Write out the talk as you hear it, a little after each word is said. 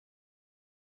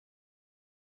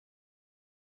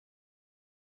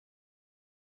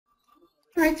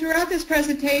All right, throughout this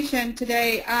presentation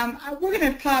today, we're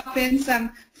going to pop in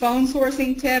some phone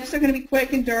sourcing tips. They're going to be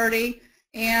quick and dirty,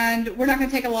 and we're not going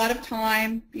to take a lot of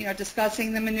time,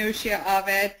 discussing the minutiae of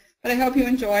it, but I hope you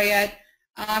enjoy it.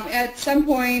 At some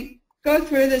point, go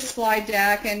through this slide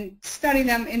deck and study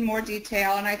them in more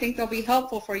detail, and I think they'll be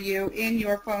helpful for you in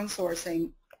your phone sourcing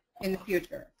in the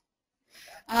future.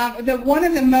 One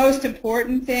of the most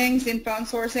important things in phone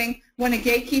sourcing, when a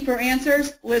gatekeeper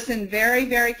answers, listen very,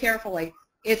 very carefully.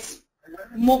 It's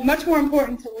much more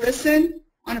important to listen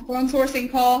on a phone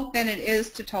sourcing call than it is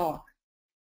to talk.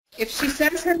 If she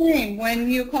says her name when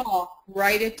you call,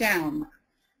 write it down.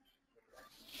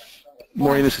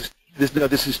 Maureen, this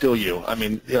is still you. I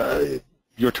mean,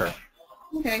 your turn.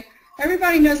 Okay.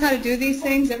 Everybody knows how to do these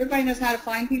things. Everybody knows how to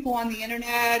find people on the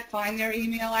internet, find their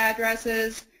email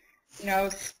addresses,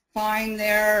 sniff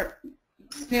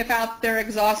out their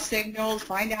exhaust signals,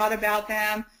 find out about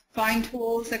them, find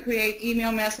tools that create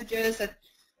email messages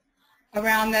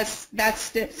around that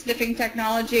sniffing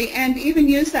technology, and even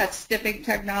use that sniffing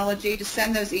technology to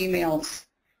send those emails.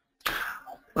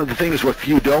 Well, the thing is, what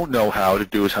you don't know how to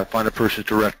do is how to find a person's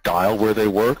direct dial where they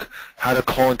work, how to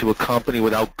call into a company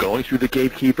without going through the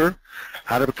gatekeeper,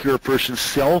 how to procure a person's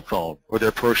cell phone or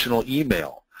their personal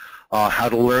email, how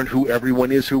to learn who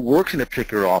everyone is who works in a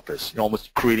particular office,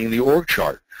 almost creating the org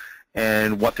chart,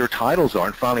 and what their titles are,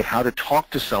 and finally how to talk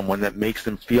to someone that makes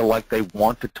them feel like they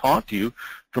want to talk to you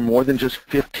for more than just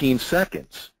 15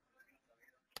 seconds.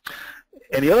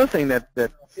 And the other thing that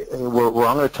where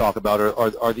I'm going to talk about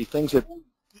are the things that,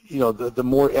 the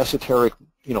more esoteric,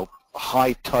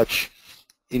 high-touch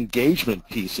engagement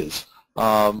pieces.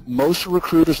 Most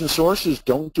recruiters and sources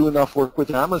don't do enough work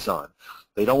with Amazon.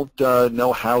 They don't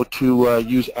know how to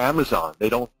use Amazon. They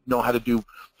don't know how to do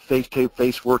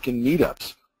face-to-face work in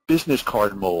meetups, business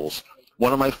card molds.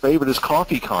 One of my favorite is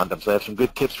coffee condoms. I have some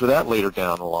good tips for that later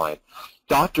down the line.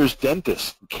 Doctors,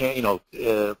 dentists, any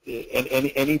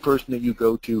person that you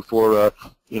go to for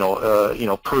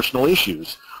personal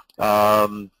issues.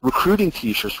 Recruiting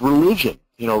T-shirts, religion,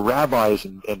 rabbis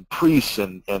and priests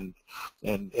and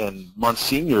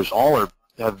monsignors all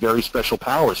have very special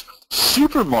powers.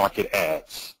 Supermarket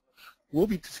ads. We'll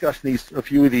be discussing a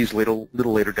few of these little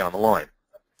later down the line.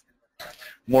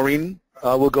 Maureen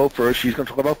will go first. She's going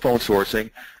to talk about phone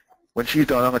sourcing. When she's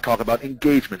done, I'm going to talk about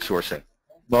engagement sourcing.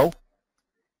 Mo?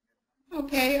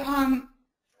 Okay.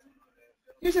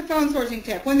 Here's a phone sourcing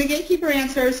tip. When the gatekeeper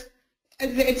answers,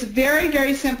 it's very,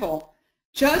 very simple.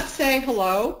 Just say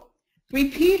hello,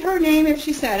 repeat her name if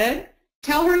she said it,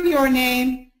 tell her your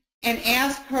name, and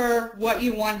ask her what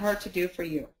you want her to do for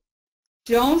you.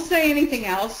 Don't say anything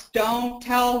else. Don't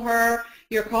tell her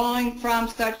you're calling from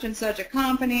such and such a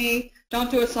company.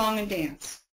 Don't do a song and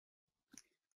dance.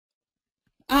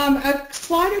 A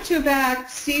slide or two back,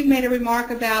 Steve made a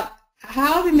remark about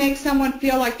how to make someone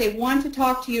feel like they want to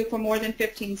talk to you for more than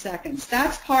 15 seconds.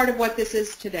 That's part of what this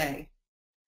is today.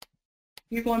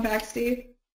 You going back, Steve?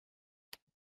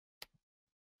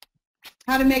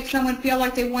 How to make someone feel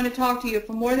like they want to talk to you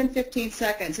for more than 15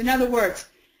 seconds. In other words,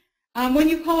 when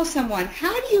you call someone,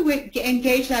 how do you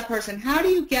engage that person? How do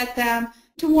you get them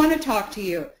to want to talk to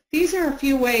you? These are a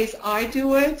few ways I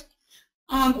do it.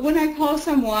 When I call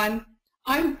someone,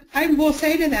 I will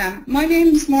say to them, my name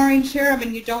is Maureen Sharib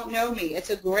and you don't know me.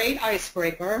 It's a great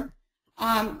icebreaker.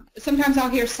 Sometimes I'll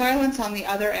hear silence on the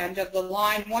other end of the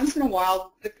line. Once in a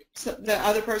while, the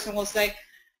other person will say,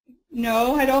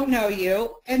 no, I don't know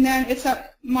you, and then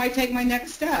might take my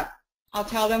next step. I'll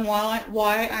tell them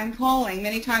why I'm calling.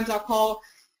 Many times I'll call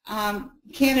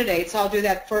candidates. I'll do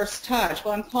that first touch.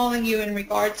 Well, I'm calling you in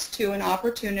regards to an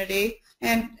opportunity,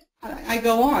 and I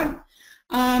go on.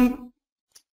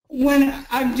 When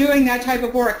I'm doing that type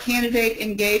of work, candidate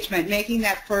engagement, making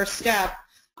that first step,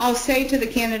 I'll say to the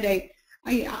candidate,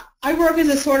 I work as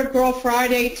a sort of Girl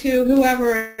Friday to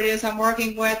whoever it is I'm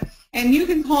working with, and you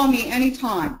can call me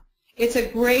anytime. It's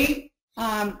a great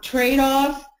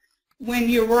trade-off when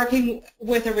you're working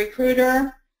with a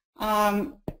recruiter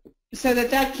so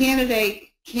that candidate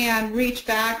can reach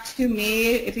back to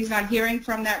me if he's not hearing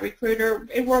from that recruiter.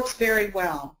 It works very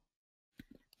well.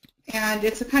 And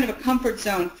it's a kind of a comfort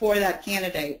zone for that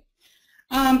candidate.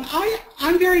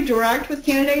 I'm very direct with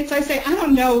candidates. I say, I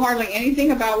don't know hardly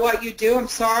anything about what you do. I'm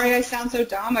sorry I sound so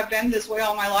dumb. I've been this way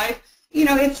all my life. And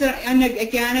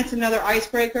again, it's another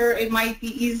icebreaker. It might be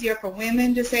easier for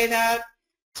women to say that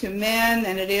to men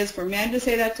than it is for men to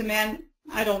say that to men.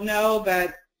 I don't know,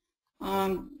 but,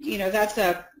 that's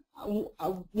a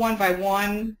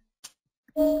one-by-one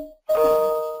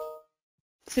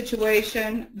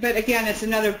situation. But again, it's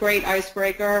another great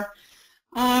icebreaker.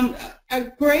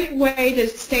 A great way to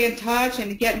stay in touch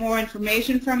and to get more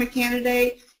information from a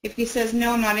candidate, if he says,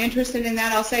 no, I'm not interested in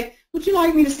that, I'll say, would you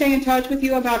like me to stay in touch with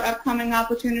you about upcoming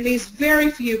opportunities? Very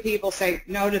few people say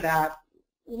no to that.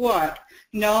 What?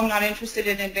 No, I'm not interested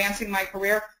in advancing my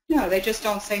career. No, they just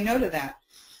don't say no to that.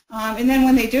 And then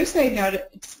when they do say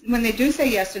when they do say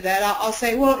yes to that, I'll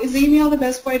say, well, is email the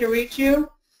best way to reach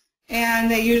you? And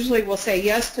they usually will say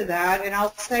yes to that. And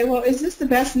I'll say, well, is this the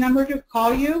best number to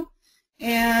call you?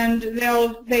 And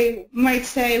they might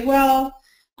say, well,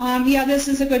 yeah, this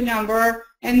is a good number.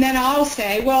 And then I'll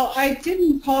say, well, I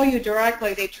didn't call you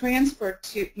directly. They transferred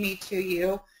me to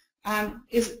you. Can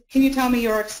you tell me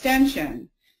your extension?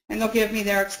 And they'll give me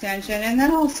their extension. And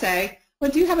then I'll say, well,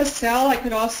 do you have a cell I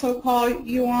could also call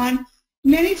you on?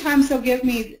 Many times they'll give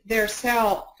me their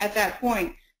cell at that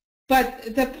point.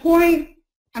 But the point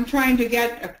I'm trying to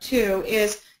get to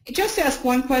is just ask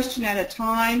one question at a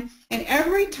time. And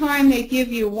every time they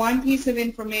give you one piece of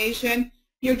information,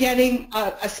 you're getting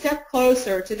a step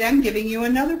closer to them giving you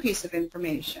another piece of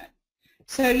information.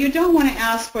 So you don't want to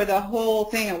ask for the whole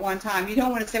thing at one time. You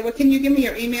don't want to say, well, can you give me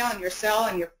your email and your cell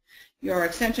and your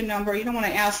extension number? You don't want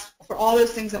to ask for all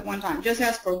those things at one time. Just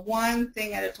ask for one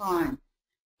thing at a time.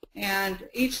 And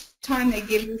each time they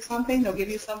give you something, they'll give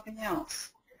you something else.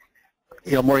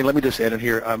 You know, Maureen, let me just add in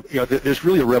here, you know, there's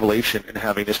really a revelation in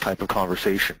having this type of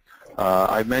conversation.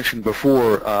 I mentioned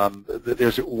before that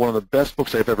there's one of the best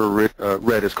books I've ever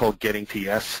read is called Getting to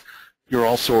Yes. You're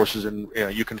all sources, and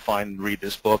you can find and read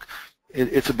this book.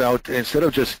 It's about, instead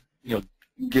of just, you know,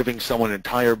 giving someone an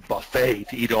entire buffet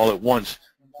to eat all at once,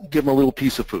 give them a little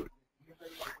piece of food.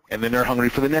 And then they're hungry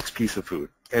for the next piece of food,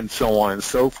 and so on and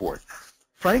so forth.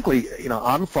 Frankly, you know,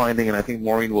 I'm finding, and I think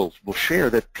Maureen will share,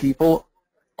 that people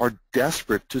are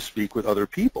desperate to speak with other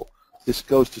people. This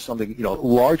goes to something, you know,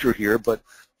 larger here, but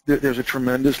there's a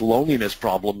tremendous loneliness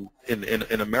problem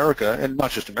in America, and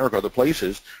not just America, other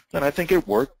places. And I think it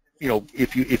worked. You know,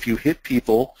 if you hit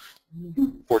people,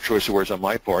 poor choice of words on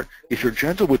my part, if you're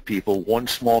gentle with people, one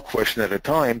small question at a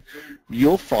time,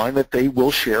 you'll find that they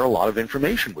will share a lot of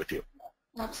information with you.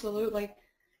 Absolutely.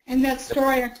 And that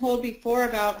story I told before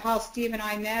about how Steve and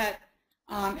I met,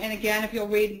 and again, if you'll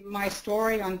read my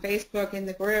story on Facebook in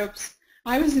the groups,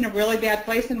 I was in a really bad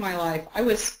place in my life. I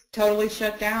was totally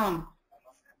shut down.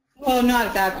 Well,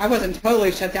 not that, I wasn't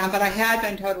totally shut down, but I had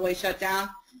been totally shut down.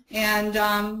 And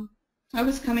I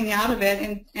was coming out of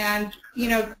it, and you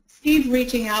know, Steve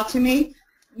reaching out to me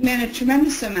meant a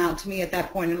tremendous amount to me at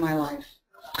that point in my life.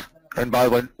 And by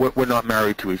the way, we're not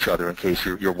married to each other, in case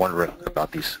you're wondering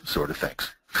about these sort of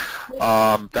things.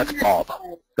 That's Bob.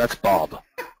 That's Bob.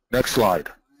 Next slide.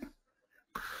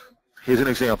 Here's an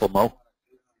example, Mo.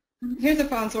 Here's a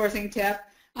phone sourcing tip.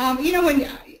 You know, when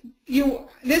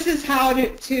this is how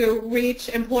to reach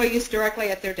employees directly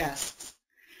at their desks.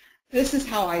 This is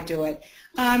how I do it.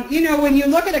 You know, when you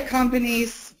look at a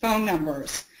company's phone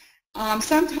numbers,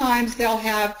 sometimes they'll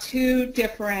have two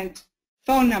different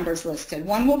phone numbers listed.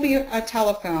 One will be a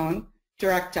telephone,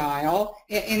 direct dial.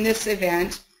 In this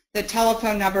event, the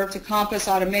telephone number to Compass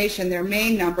Automation, their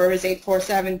main number is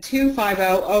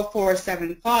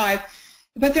 847-250-0475.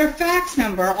 But their fax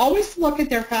number, always look at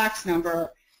their fax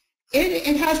number.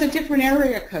 It has a different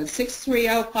area code,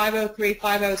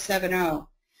 630-503-5070.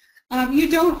 You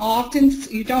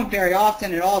don't very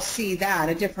often at all see that,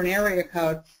 a different area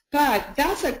code. But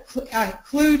that's a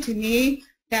clue to me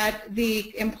that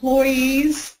the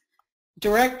employees'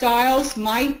 direct dials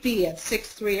might be at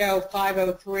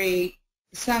 630-503,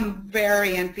 some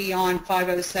variant beyond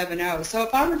 5070. So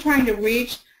if I were trying to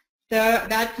reach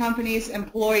that company's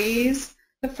employees,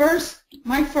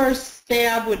 my first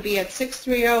stab would be at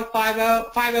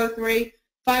 630-503,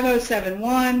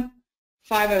 5071,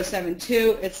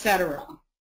 5072, etc.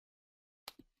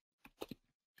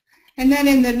 And then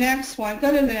in the next one,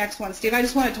 go to the next one, Steve. I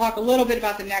just want to talk a little bit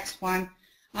about the next one.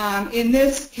 In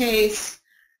this case,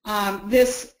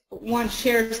 this one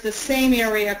shares the same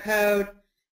area code,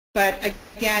 but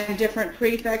again, different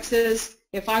prefixes.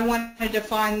 If I wanted to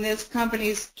find this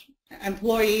company's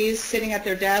employees sitting at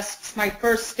their desks, my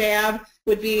first stab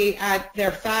would be at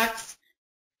their fax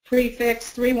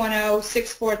prefix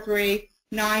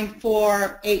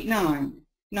 310-643-9489,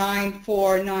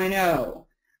 9490.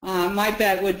 My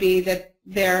bet would be that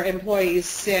their employees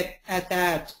sit at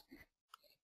that,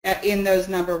 in those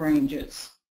number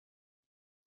ranges.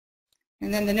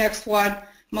 And then the next one,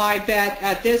 my bet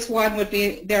at this one would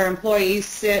be their employees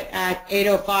sit at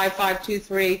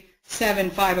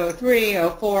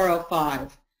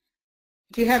 805-523-7503-0405.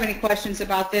 If you have any questions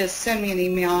about this, send me an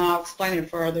email and I'll explain it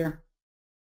further.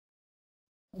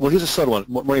 Well, here's a subtle one.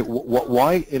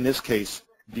 Why, in this case,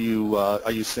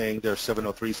 are you saying they're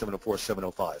 703, 704,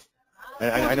 705?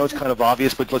 And I know it's kind of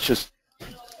obvious, but let's just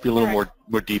be a little more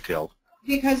detailed.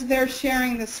 Because they're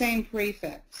sharing the same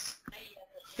prefix.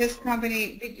 This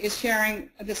company is sharing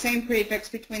the same prefix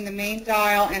between the main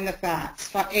dial and the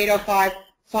fax,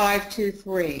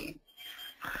 805-523.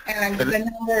 And the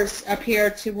numbers appear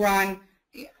to run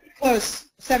close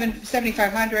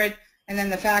 7,500, and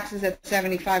then the fax is at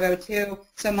 7,502.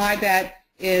 So my bet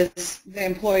is the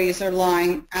employees are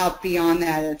lying out beyond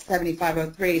that at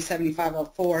 7,503,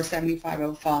 7,504,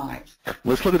 7,505.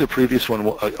 Let's look at the previous one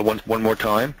one more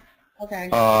time.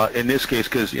 Okay. In this case,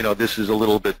 because this is a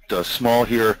little bit small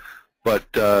here, but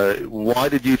why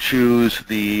did you choose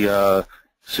the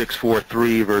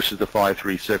 643 versus the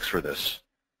 536 for this?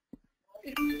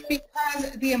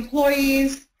 Because the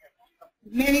employees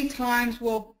many times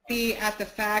will be at the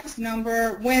fax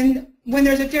number. When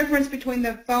there's a difference between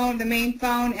the phone, the main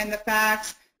phone, and the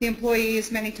fax, the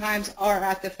employees many times are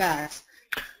at the fax.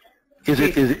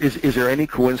 Is there any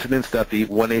coincidence that the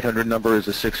 1-800 number is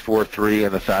a 643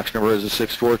 and the fax number is a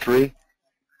 643?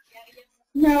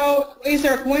 No. Is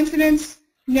there a coincidence?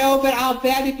 No, but I'll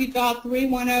bet if you dial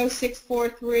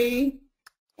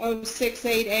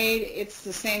 310-643-0688, it's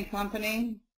the same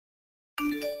company.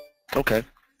 Okay.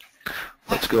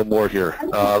 Let's go more here.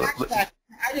 I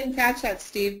didn't catch that,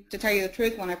 Steve, to tell you the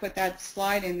truth, when I put that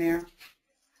slide in there.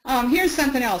 Here's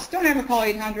something else. Don't ever call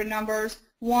 800 numbers.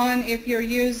 One, if you're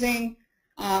using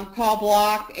call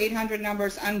block, 800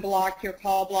 numbers, unblock your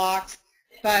call blocks.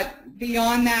 But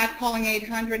beyond that, calling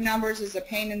 800 numbers is a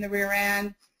pain in the rear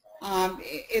end.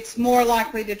 It's more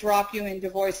likely to drop you into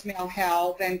voicemail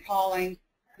hell than calling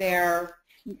their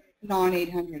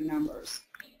non-800 numbers.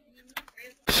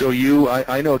 So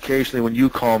I know occasionally when you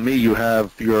call me, you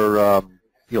have your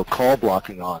call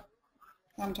blocking on.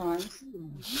 Sometimes.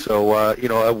 So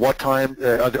at what time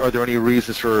are there any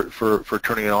reasons for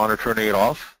turning it on or turning it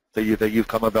off that you've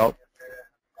come to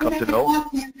know?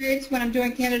 When I'm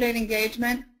doing candidate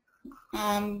engagement,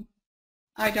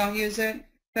 I don't use it.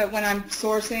 But when I'm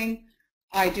sourcing,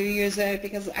 I do use it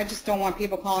because I just don't want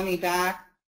people calling me back.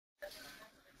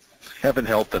 Haven't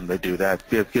helped them to do that,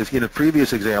 because in a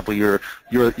previous example, you're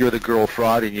the girl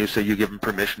fraud, and you say you give them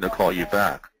permission to call you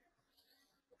back,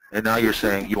 and now you're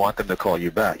saying you want them to call you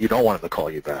back. You don't want them to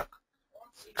call you back.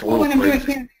 Well, when I'm doing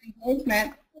candidate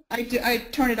engagement, I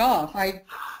turn it off. I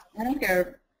don't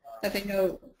care that they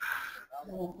know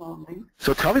they won't call me.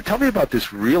 So tell me about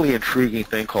this really intriguing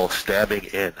thing called stabbing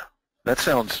in. That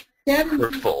sounds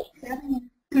hurtful. Stabbing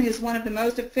in is one of the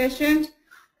most efficient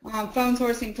phone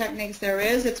sourcing techniques there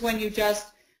is. It's when you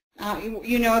just,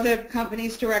 you know the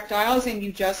company's direct dials and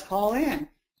you just call in.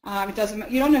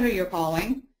 You don't know who you're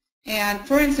calling. And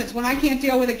for instance, when I can't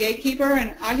deal with a gatekeeper,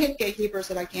 and I hit gatekeepers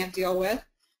that I can't deal with,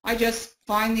 I just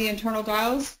find the internal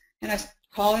dials and I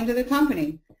call into the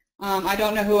company. I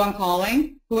don't know who I'm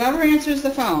calling. Whoever answers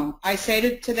the phone, I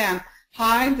say to them,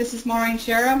 "Hi, this is Maureen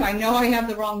Sharib. I know I have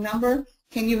the wrong number.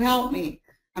 Can you help me?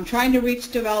 I'm trying to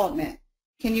reach development.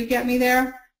 Can you get me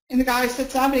there?" And the guy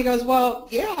sits up and he goes, "Well,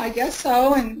 yeah, I guess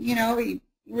so." And, he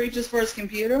reaches for his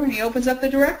computer and he opens up the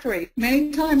directory.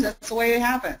 Many times that's the way it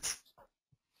happens.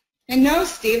 And no,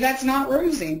 Steve, that's not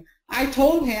rusing. I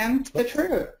told him the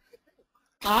truth.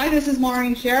 "Hi, this is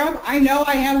Maureen Sharib. I know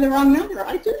I have the wrong number."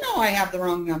 I do know I have the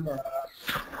wrong number.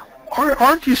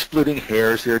 Aren't you splitting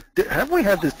hairs here? Didn't we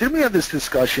have this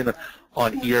discussion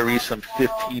on Erie some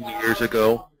 15 years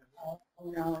ago?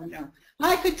 No.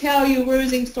 I could tell you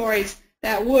rusing stories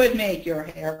that would make your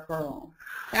hair curl.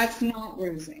 That's not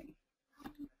rusing.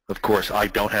 Of course, I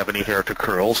don't have any hair to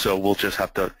curl, so we'll just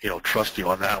have to, trust you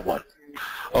on that one.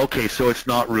 Okay, so it's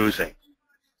not rusing.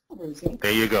 Rusing.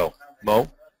 There you go. Mo?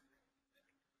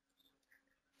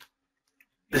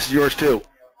 This is yours too.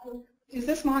 Is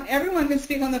this mine? Everyone can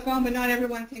speak on the phone, but not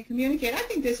everyone can communicate. I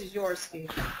think this is yours, Steve.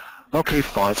 Okay,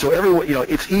 fine. So everyone,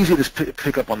 it's easy to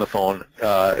pick up the phone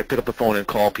and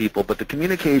call people, but the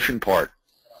communication part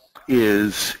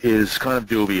is kind of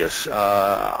dubious.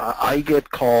 I get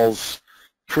calls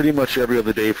pretty much every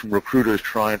other day from recruiters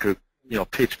trying to,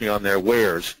 pitch me on their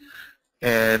wares,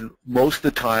 and most of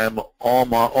the time,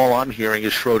 all I'm hearing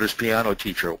is Schroeder's piano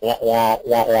teacher, wah wah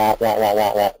wah wah wah wah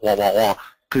wah wah wah wah wah,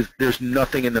 because there's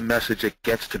nothing in the message that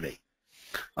gets to me.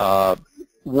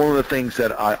 One of the things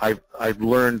that I've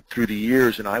learned through the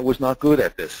years, and I was not good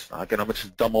at this, again, I'm just a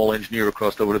dumb old engineer who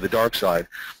crossed over to the dark side,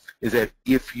 is that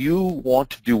if you want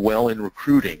to do well in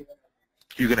recruiting,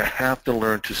 you're going to have to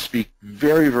learn to speak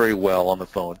very, very well on the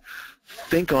phone.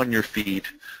 Think on your feet.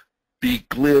 Be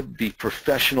glib, be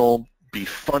professional, be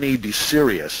funny, be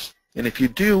serious. And if you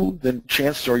do, then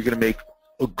chances are you're going to make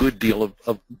a good deal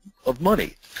of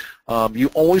money. You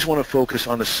always want to focus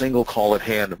on the single call at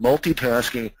hand.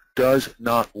 Multitasking does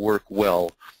not work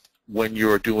well when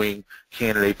you're doing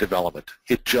candidate development.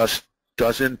 It just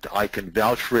doesn't. I can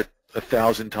vouch for it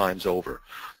 1,000 times over.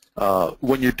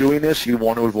 When you're doing this, you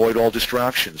want to avoid all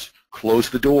distractions. Close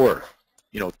the door.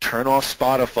 Turn off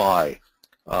Spotify.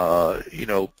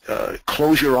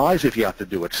 Close your eyes if you have to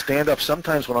do it. Stand up.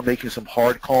 Sometimes when I'm making some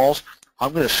hard calls,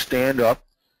 I'm going to stand up,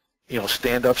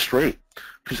 stand up straight.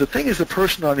 Because the thing is, the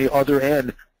person on the other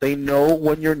end, they know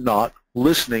when you're not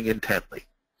listening intently.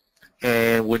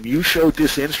 And when you show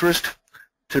disinterest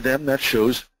to them, that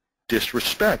shows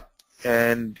disrespect.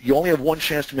 And you only have one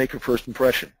chance to make a first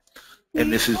impression.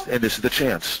 And this is the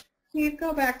chance. Steve,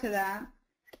 go back to that.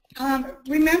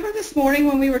 Remember this morning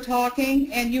when we were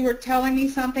talking and you were telling me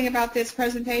something about this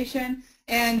presentation,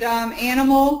 and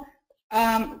Animal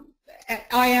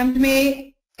IM'd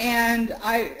me, and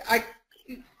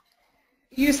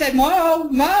you said,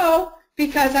 Mo,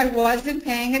 because I wasn't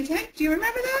paying attention. Do you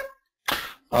remember that?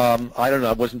 I don't know.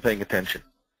 I wasn't paying attention.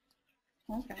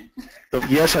 Okay. But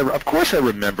yes, of course I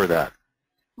remember that.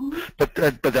 But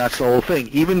that's the whole thing.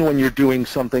 Even when you're doing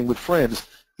something with friends,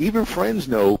 even friends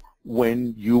know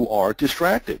when you are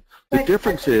distracted. The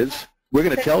difference is, we're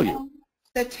going to tell you.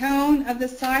 The tone of the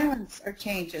silence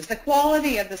changes. The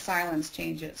quality of the silence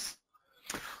changes.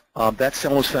 That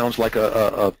almost sounds like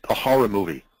a horror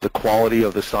movie. The quality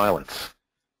of the silence.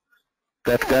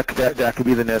 That could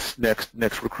be the next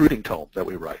recruiting tone that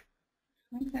we write.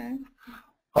 Okay.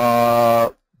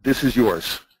 This is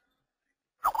yours.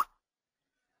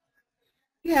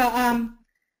 Yeah.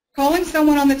 Calling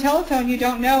someone on the telephone you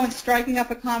don't know and striking up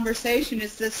a conversation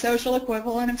is the social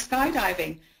equivalent of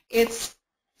skydiving. It's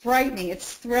frightening.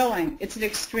 It's thrilling. It's an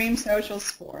extreme social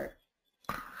sport.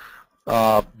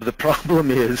 The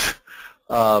problem is,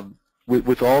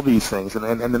 with all these things,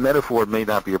 and the metaphor may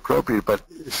not be appropriate, but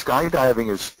skydiving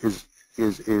is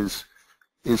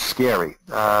scary.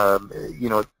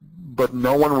 But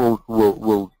no one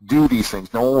will do these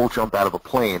things. No one will jump out of a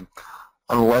plane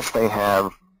unless they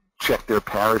have checked their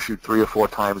parachute 3 or 4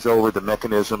 times over, the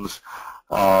mechanisms.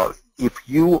 If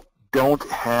you're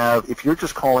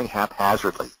just calling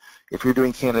haphazardly, if you're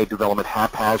doing candidate development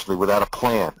haphazardly without a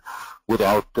plan,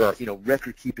 without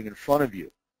record keeping in front of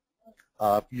you,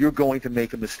 you're going to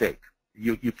make a mistake.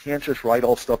 You can't just write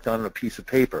all stuff down on a piece of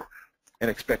paper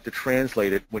and expect to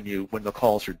translate it when the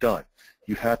calls are done.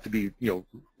 You have to be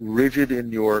rigid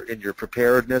in your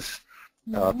preparedness.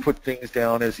 Put things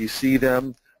down as you see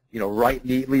them. Write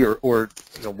neatly, or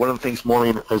one of the things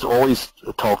Maureen has always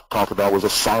talked about was a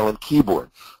silent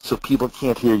keyboard, so people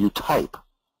can't hear you type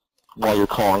while you're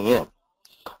calling in.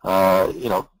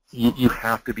 You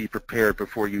have to be prepared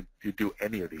before you do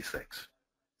any of these things.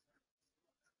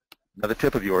 Another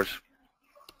tip of yours.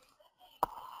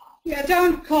 Yeah,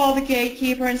 don't call the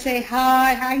gatekeeper and say,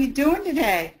 hi, how you doing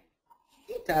today?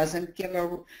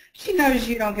 She knows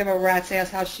you don't give a rat's ass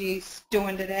how she's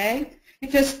doing today. It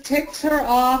just ticks her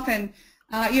off, and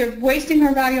you're wasting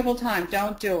her valuable time.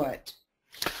 Don't do it.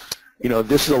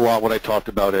 This is a lot what I talked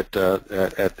about at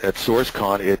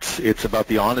SourceCon. It's about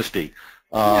the honesty.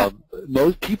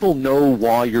 Most people know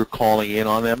why you're calling in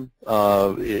on them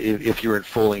if you're in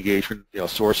full engagement,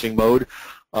 sourcing mode.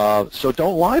 So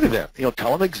don't lie to them.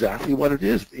 Tell them exactly what it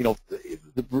is.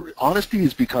 The honesty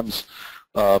becomes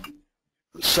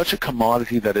such a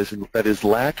commodity that is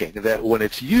lacking, that when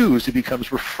it's used, it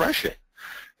becomes refreshing,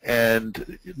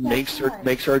 and it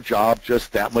makes our job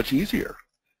just that much easier.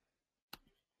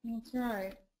 That's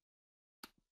right.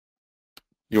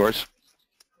 Yours,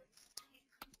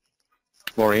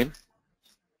 Maureen?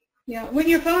 Yeah, when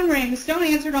your phone rings, don't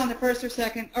answer it on the first or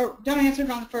second, or don't answer it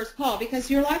on the first call, because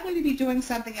you're likely to be doing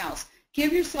something else.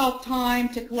 Give yourself time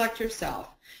to collect yourself.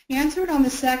 Answer it on the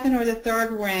second or the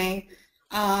third ring,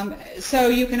 so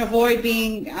you can avoid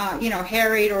being,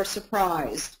 harried or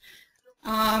surprised.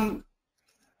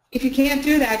 If you can't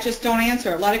do that, just don't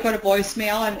answer it. Let it go to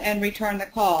voicemail and return the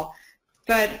call.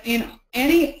 But in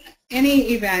any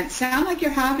event, sound like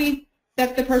you're happy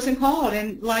that the person called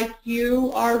and like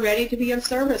you are ready to be of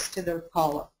service to the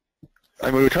caller.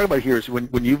 What we're talking about here is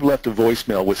when you've left a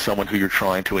voicemail with someone who you're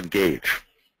trying to engage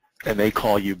and they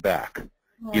call you back.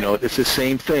 Right. It's the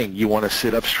same thing. You want to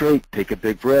sit up straight, take a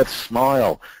big breath,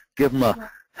 smile, give them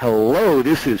a, hello,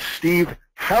 this is Steve,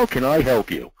 how can I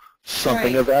help you?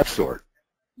 Something of that sort.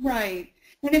 Right.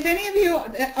 And if any of you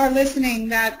are listening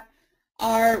that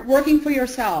are working for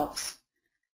yourselves,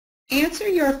 answer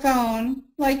your phone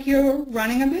like you're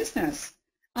running a business.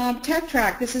 Tech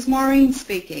Track, this is Maureen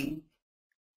speaking.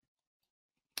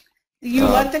 You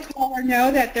let the caller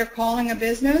know that they're calling a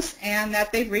business and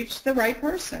that they've reached the right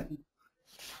person.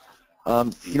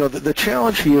 You know, the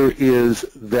challenge here is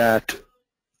that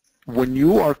when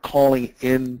you are calling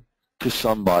in to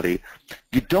somebody,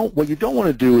 what you don't want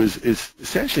to do is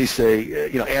essentially say,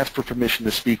 you know, ask for permission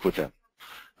to speak with them.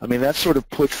 I mean, that sort of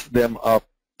puts a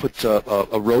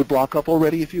roadblock up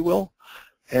already, if you will,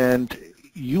 and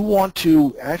you want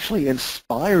to actually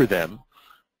inspire them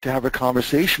to have a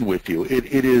conversation with you.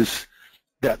 It's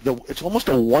almost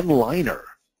a one-liner.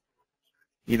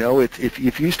 You know,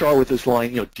 if you start with this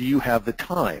line, you know, do you have the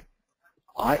time?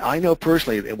 I know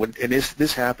personally, and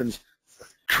this happens a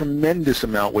tremendous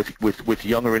amount with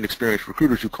younger, inexperienced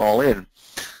recruiters who call in.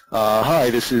 Hi,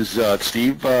 this is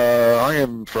Steve. I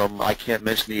am from, I can't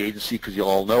mention the agency because you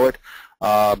all know it.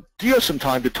 Do you have some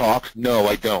time to talk? No,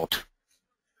 I don't.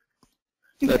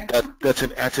 That's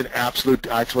an absolute.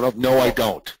 No, I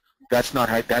don't. That's not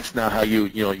how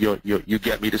you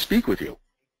get me to speak with you.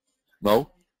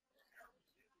 Mo?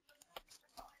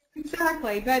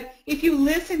 Exactly, but if you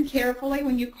listen carefully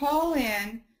when you call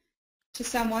in to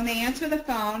someone, they answer the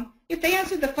phone. If they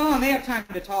answer the phone, they have time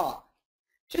to talk.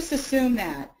 Just assume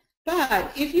that. But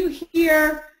if you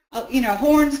hear, you know,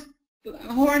 horns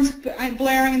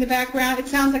blaring in the background, it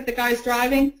sounds like the guy's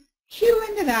driving. Cue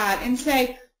into that and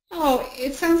say, "Oh,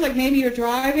 it sounds like maybe you're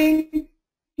driving.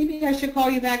 Maybe I should call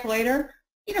you back later."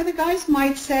 You know, the guys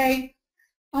might say,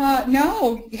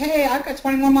 "No, hey, I've got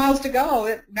 20 more miles to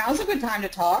go. Now's a good time to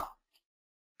talk."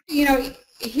 You know,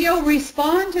 he'll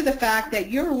respond to the fact that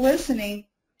you're listening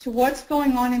to what's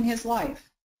going on in his life.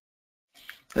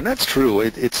 And that's true.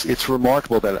 It's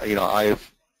remarkable that, you know,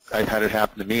 I've had it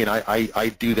happen to me, and I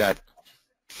do that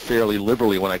fairly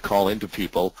liberally when I call into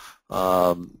people.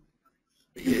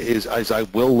 Is I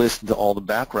will listen to all the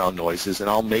background noises, and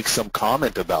I'll make some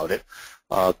comment about it.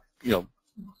 You know,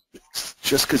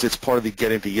 just because it's part of the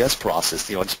getting to yes process,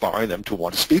 you know, inspiring them to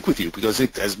want to speak with you, because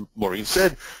as Maureen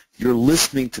said, you're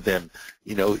listening to them.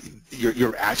 You know,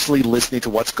 you're actually listening to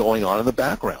what's going on in the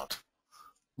background.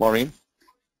 Maureen?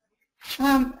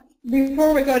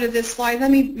 Before we go to this slide,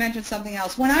 let me mention something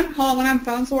else. When I'm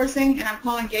phone sourcing and I'm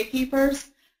calling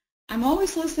gatekeepers, I'm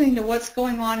always listening to what's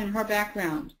going on in her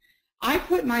background. I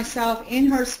put myself in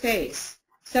her space.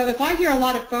 So if I hear a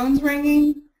lot of phones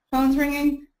ringing,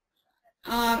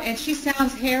 and she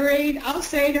sounds harried, I'll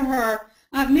say to her,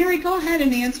 "Mary, go ahead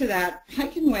and answer that. I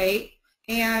can wait."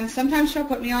 And sometimes she'll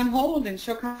put me on hold, and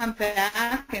she'll come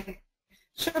back, and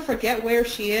she'll forget where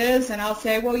she is, and I'll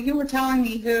say, "Well, you were telling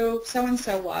me who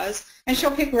so-and-so was," and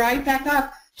she'll pick right back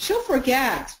up. She'll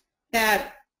forget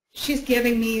that she's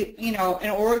giving me, you know, an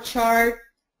org chart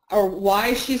or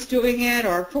why she's doing it,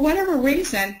 or for whatever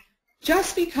reason,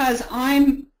 just because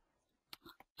I'm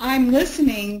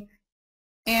listening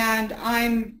and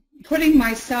I'm putting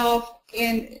myself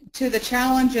into the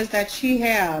challenges that she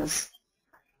has.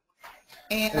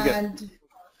 And okay.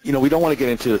 You know, we don't want to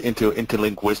get into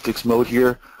linguistics mode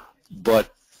here,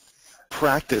 but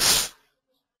practice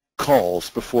calls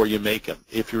before you make them.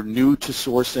 If you're new to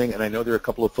sourcing, and I know there are a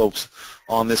couple of folks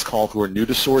on this call who are new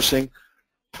to sourcing,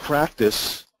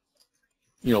 practice,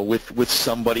 you know, with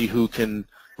somebody who can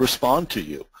respond to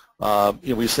you.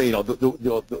 You know, we say, you know,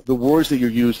 the words that you're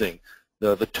using,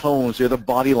 the tones, they're the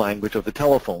body language of the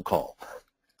telephone call.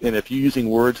 And if you're using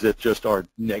words that just are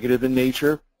negative in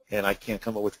nature, and I can't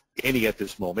come up with any at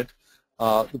this moment,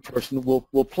 the person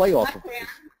will play off of it.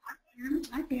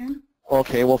 I can.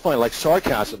 Okay, well, fine. Like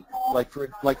sarcasm, like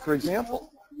for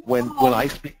example, when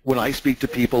I speak to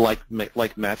people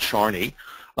like Matt Charney,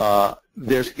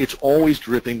 it's always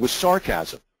dripping with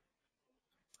sarcasm,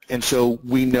 and so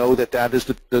we know that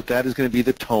is going to be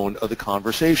the tone of the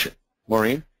conversation.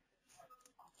 Maureen?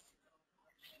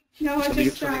 No, I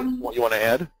just you want to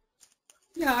add?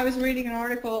 Yeah, I was reading an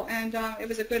article, and it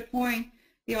was a good point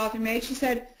the author made. She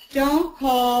said, "Don't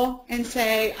call and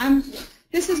say,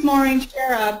 this is Maureen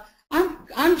Sharib.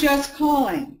 I'm just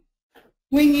calling."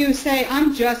 When you say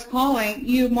 "I'm just calling,"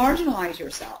 you marginalize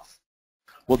yourself.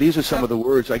 Well, these are some of the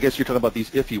words. I guess you're talking about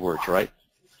these iffy words, right?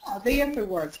 Oh, the iffy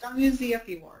words. Don't use the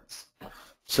iffy words.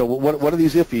 So what are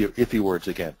these iffy words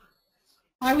again?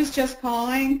 I was just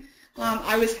calling.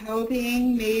 I was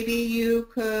hoping maybe you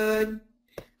could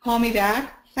call me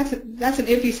back. That's an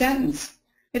iffy sentence.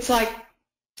 It's like,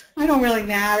 I don't really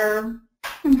matter.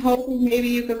 I'm hoping maybe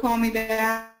you could call me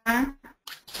back.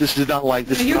 This is not like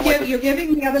this. You're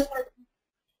giving the other person.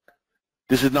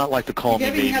 This is not like the call me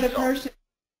baby. Giving the other person.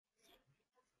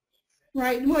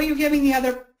 Right. Well, you're giving the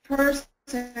other person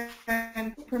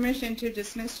permission to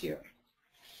dismiss you.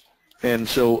 And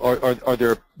so are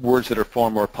there words that are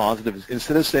far more positive?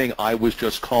 Instead of saying "I was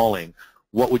just calling,"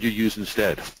 what would you use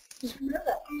instead?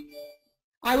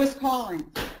 I was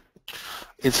calling.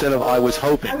 Instead of "I was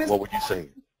hoping," what would you say?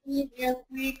 if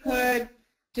we could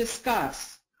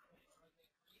discuss.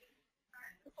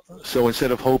 So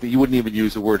instead of hoping, you wouldn't even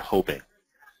use the word hoping.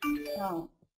 No.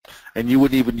 And you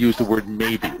wouldn't even use the word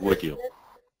maybe, would you?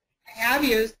 I have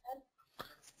used.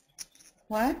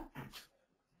 What?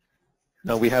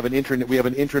 No, we have an internet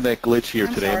glitch here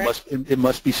I'm today. sorry. It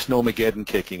must be Snowmageddon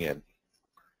kicking in.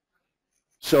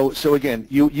 So again,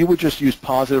 you would just use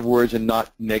positive words and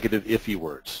not negative iffy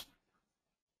words.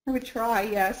 I would try,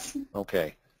 yes.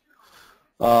 Okay.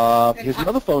 Here's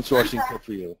another phone sourcing tip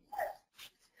for you.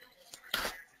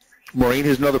 Maureen,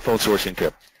 here's another phone sourcing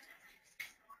tip.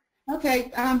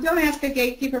 Okay, don't ask a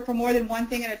gatekeeper for more than one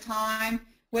thing at a time.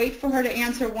 Wait for her to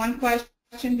answer one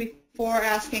question before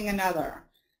asking another.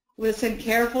 Listen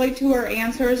carefully to her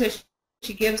answers as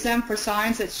she gives them for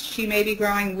signs that she may be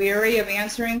growing weary of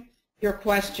answering your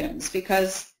questions,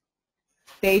 because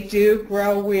they do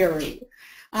grow weary.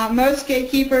 Most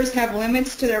gatekeepers have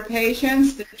limits to their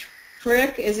patience. The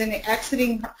trick is in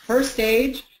exiting her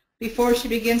stage before she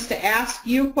begins to ask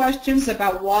you questions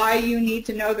about why you need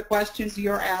to know the questions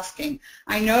you're asking.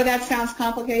 I know that sounds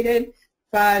complicated,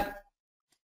 but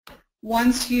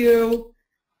once you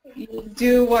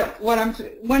do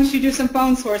once you do some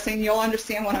phone sourcing, you'll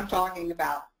understand what I'm talking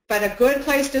about. But a good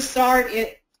place to start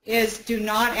is do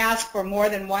not ask for more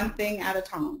than one thing at a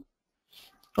time.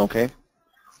 Okay.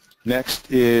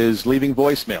 Next is leaving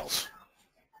voicemails.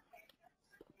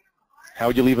 How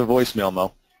would you leave a voicemail,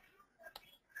 Mo?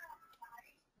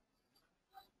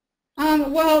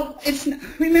 Well,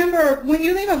 remember, when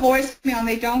you leave a voicemail and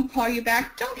they don't call you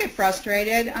back, don't get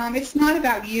frustrated. It's not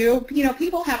about you. You know,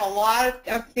 people have a lot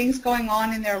of things going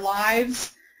on in their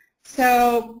lives.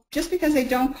 So just because they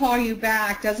don't call you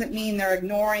back doesn't mean they're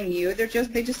ignoring you.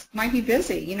 They just might be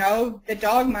busy. You know, the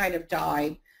dog might have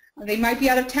died. They might be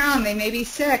out of town. They may be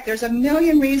sick. There's a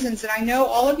million reasons, and I know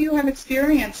all of you have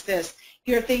experienced this.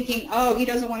 You're thinking, oh, he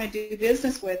doesn't want to do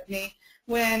business with me.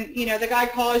 When, you know, the guy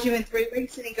calls you in 3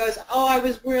 weeks and he goes, oh, I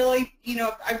was really, you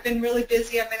know, I've been really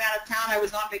busy, I've been out of town, I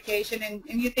was on vacation, and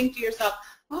you think to yourself,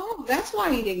 oh, that's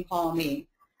why he didn't call me.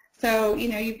 So, you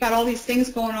know, you've got all these things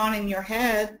going on in your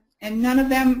head, and none of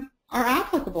them are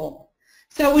applicable.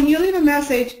 So when you leave a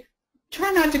message,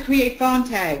 try not to create phone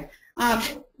tag.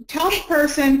 Tell the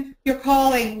person you're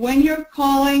calling when you're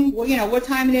calling, you know, what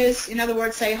time it is. In other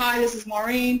words, say, hi, this is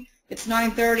Maureen. It's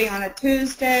 9:30 on a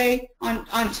Tuesday.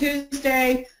 On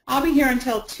Tuesday, I'll be here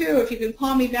until 2. If you can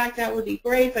call me back, that would be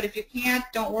great. But if you can't,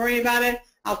 don't worry about it.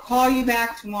 I'll call you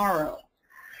back tomorrow.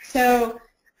 So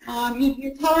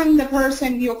you're telling the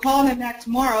person you'll call them back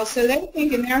tomorrow, so they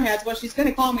think in their heads, well, she's going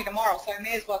to call me tomorrow, so I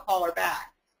may as well call her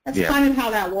back. That's kind of how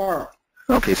that works.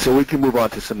 Okay, so we can move on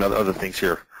to some other things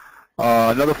here.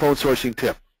 Another phone sourcing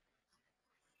tip.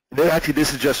 Actually,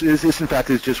 this in fact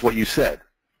is just what you said.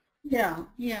 Yeah,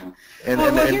 yeah. And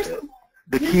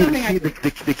the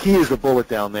key is the bullet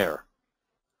down there.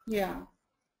 Yeah.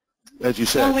 As you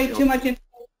said. Don't leave too much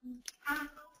information.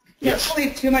 Yes. Don't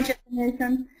leave too much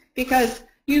information, because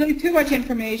you leave too much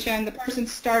information, the person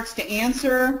starts to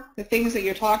answer the things that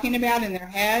you're talking about in their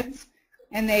heads,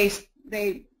 and they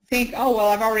think, oh, well,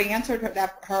 I've already answered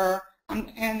her,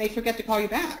 and they forget to call you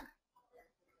back.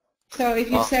 So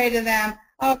if you say to them,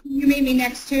 oh, can you meet me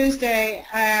next Tuesday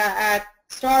at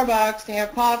Starbucks to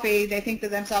have coffee, they think to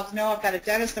themselves, no, I've got a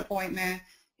dentist appointment,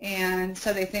 and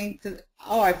so they think,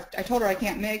 oh, I told her I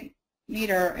can't meet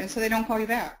her, and so they don't call you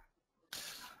back.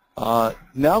 Now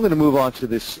I'm going to move on to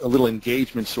a little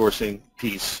engagement sourcing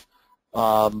piece.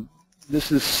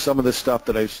 This is some of the stuff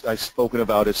that I've spoken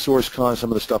about at SourceCon,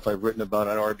 some of the stuff I've written about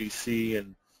at RBC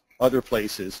and other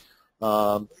places.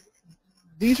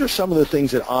 These are some of the things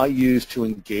that I use to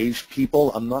engage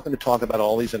people. I'm not going to talk about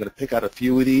all these. I'm going to pick out a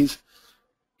few of these,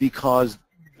 because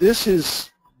this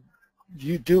is,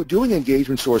 doing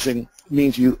engagement sourcing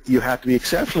means you have to be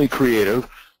exceptionally creative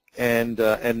and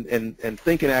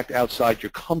think and act outside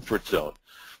your comfort zone,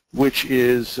 which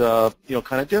is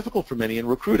kind of difficult for many in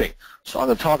recruiting. So I'm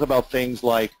going to talk about things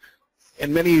like,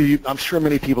 and many of you, I'm sure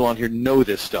many people on here know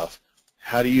this stuff,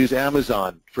 how to use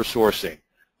Amazon for sourcing,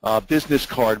 business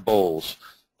card bowls,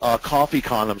 coffee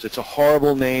condoms. It's a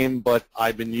horrible name, but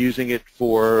I've been using it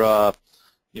for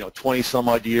 20 some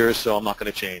odd years, so I'm not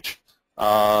going to change.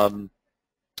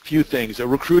 Few things: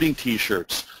 recruiting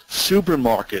T-shirts,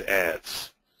 supermarket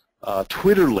ads,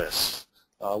 Twitter lists.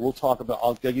 We'll talk about.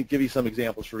 I'll give you some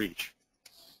examples for each.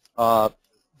 The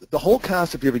whole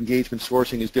concept of engagement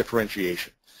sourcing is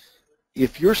differentiation.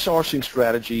 If your sourcing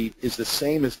strategy is the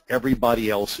same as everybody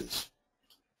else's,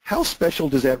 how special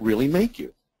does that really make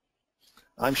you?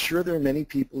 I'm sure there are many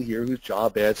people here whose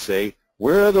job ads say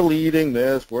we're the leading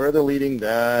this, we're the leading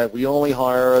that, we only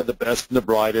hire the best and the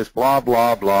brightest, blah,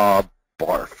 blah, blah,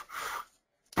 barf.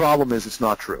 Problem is, it's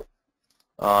not true.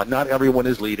 Not everyone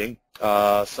is leading.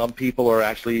 Some people are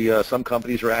actually, some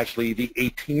companies are actually the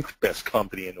 18th best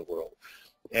company in the world.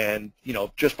 And, you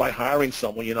know, just by hiring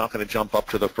someone, you're not going to jump up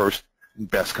to the first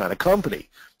best kind of company.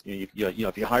 You know,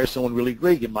 if you hire someone really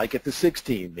great, you might get to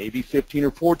 16, maybe 15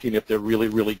 or 14 if they're really,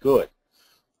 really good.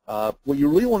 What you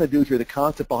really want to do here, the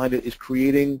concept behind it, is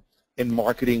creating and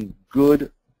marketing good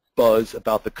buzz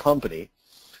about the company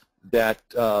that,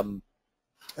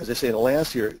 as I say in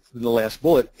the last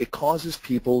bullet, it causes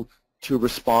people to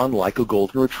respond like a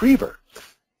golden retriever.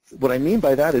 What I mean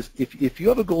by that is if you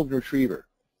have a golden retriever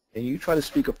and you try to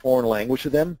speak a foreign language to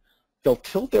them, they'll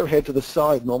tilt their head to the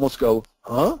side and almost go,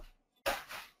 huh?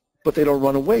 But they don't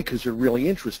run away because they're really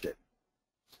interested.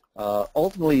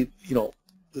 Ultimately, you know,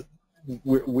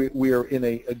 we're in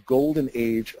a golden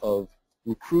age of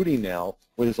recruiting now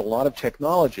where there's a lot of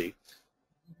technology,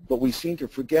 but we seem to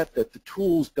forget that the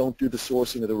tools don't do the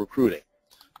sourcing of the recruiting.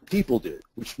 People do,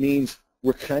 which means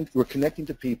we're connecting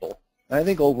to people. And I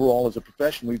think overall as a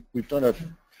profession, we've done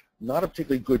not a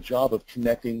particularly good job of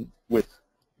connecting with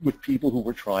people who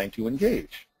we're trying to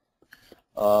engage.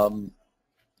 This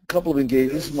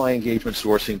is my engagement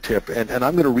sourcing tip, and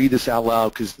I'm going to read this out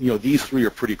loud because, you know, these three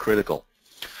are pretty critical.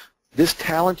 This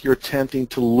talent you're attempting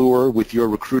to lure with your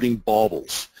recruiting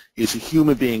baubles is a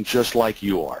human being just like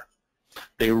you are.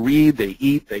 They read, they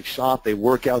eat, they shop, they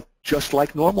work out just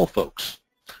like normal folks.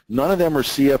 None of them are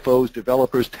CFOs,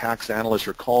 developers, tax analysts,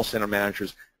 or call center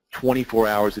managers 24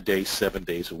 hours a day, 7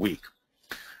 days a week.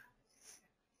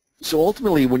 So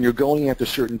ultimately, when you're going after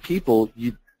certain people,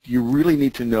 you really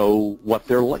need to know what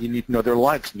they're like. You need to know their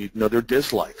likes, you need to know their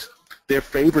dislikes, their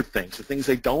favorite things, the things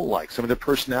they don't like, some of their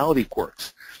personality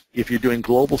quirks. If you're doing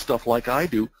global stuff like I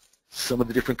do, some of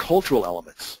the different cultural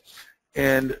elements.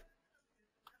 And,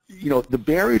 you know, the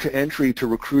barrier to entry to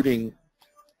recruiting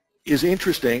is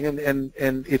interesting, and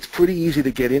it's pretty easy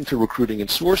to get into recruiting and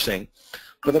sourcing,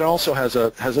 but it also has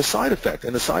a side effect.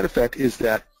 And the side effect is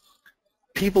that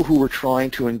people who are trying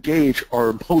to engage are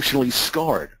emotionally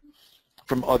scarred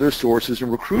from other sources and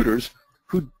recruiters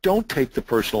who don't take the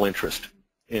personal interest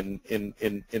in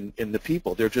the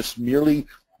people. They're just merely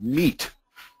meat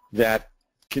that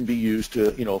can be used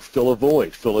to, you know, fill a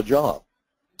void, fill a job.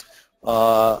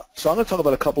 So I'm going to talk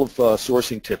about a couple of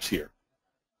sourcing tips here.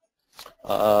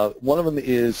 One of them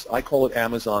is, I call it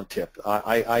Amazon tip.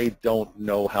 I don't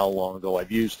know how long ago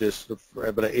I've used this,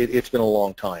 but it's been a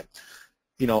long time.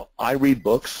 You know, I read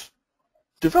books,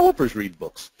 developers read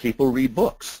books, people read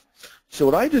books. So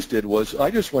what I just did was I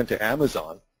just went to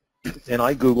Amazon and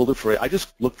I Googled it for, I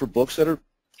just looked for books that are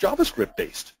JavaScript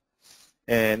based.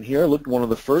 And here I looked at one of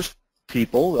the first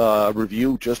people,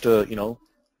 review just a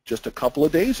couple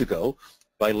of days ago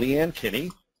by Leanne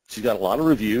Kinney. She's got a lot of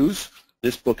reviews.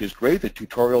 This book is great. The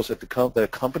tutorials that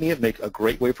accompany it make a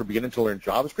great way for beginners to learn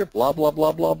JavaScript, blah, blah,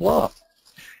 blah, blah, blah.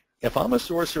 If I'm a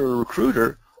sourcer or a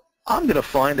recruiter, I'm going to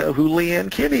find out who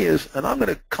Leanne Kinney is, and I'm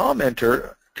going to comment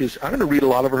her because I'm going to read a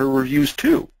lot of her reviews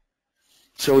too.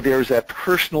 So there's that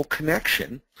personal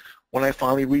connection when I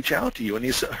finally reach out to you and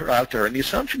out to her. And the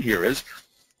assumption here is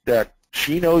that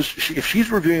she knows, if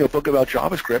she's reviewing a book about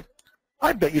JavaScript,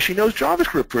 I bet you she knows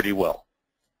JavaScript pretty well.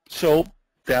 So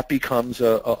that becomes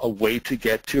a way to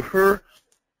get to her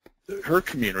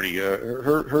community,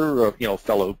 her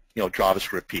fellow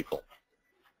JavaScript people.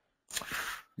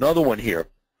 Another one here,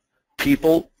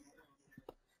 people.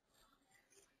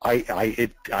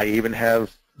 I even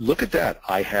have, look at that.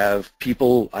 I have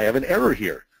people. I have an error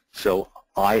here. So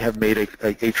I have made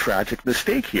a tragic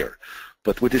mistake here.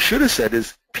 But what it should have said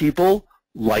is people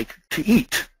like to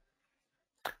eat,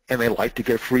 and they like to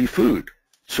get free food.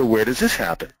 So where does this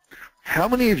happen? How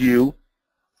many of you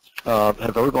have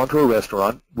ever gone to a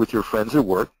restaurant with your friends at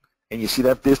work, and you see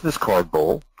that business card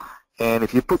bowl, and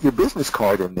if you put your business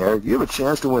card in there, you have a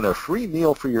chance to win a free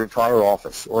meal for your entire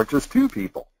office, or just 2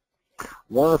 people.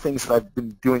 One of the things that I've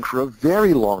been doing for a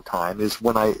very long time is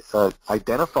when I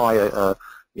identify,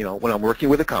 when I'm working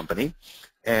with a company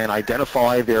and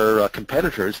identify their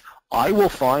competitors, I will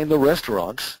find the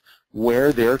restaurants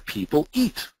where their people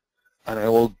eat, and I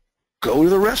will go to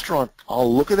the restaurant.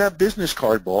 I'll look at that business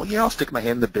card bowl. Yeah, I'll stick my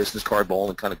hand in the business card bowl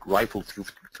and kind of rifle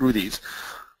through these.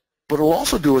 But what I'll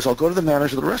also do is I'll go to the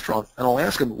manager of the restaurant and I'll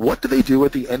ask them, what do they do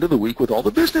at the end of the week with all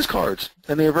the business cards?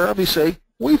 And they invariably say,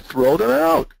 we throw them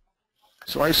out.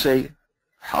 So I say,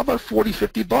 how about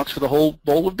 $40-50 for the whole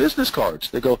bowl of business cards?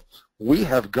 They go, we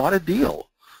have got a deal.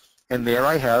 And there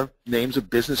I have names of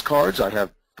business cards. I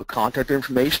have the contact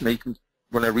information. They can,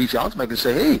 when I reach out to them, I can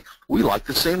say, hey, we like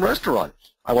the same restaurant.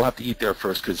 I will have to eat there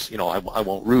first because, you know, I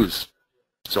won't ruse.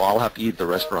 So I'll have to eat at the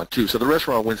restaurant too. So the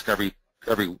restaurant wins in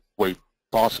every way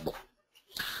possible.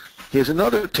 Here's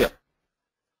another tip.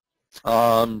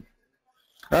 The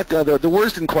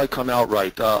words didn't quite come out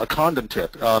right. A condom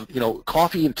tip. You know,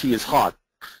 coffee and tea is hot.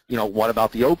 You know, what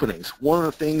about the openings? One of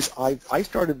the things, I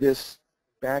started this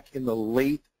back in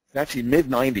the actually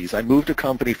mid-90s. I moved a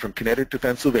company from Connecticut to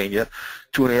Pennsylvania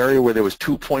to an area where there was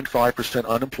 2.5%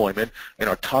 unemployment, and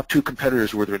our top two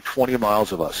competitors were within 20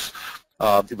 miles of us.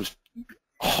 It was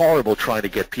horrible trying to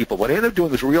get people. What I ended up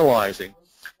doing was realizing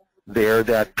there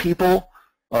that people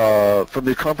from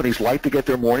the companies like to get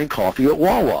their morning coffee at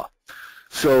Wawa.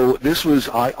 So this was,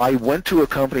 I went to a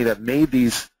company that made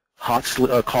these hot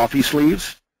coffee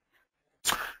sleeves,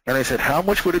 and I said, how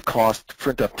much would it cost to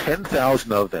print up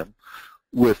 10,000 of them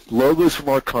with logos from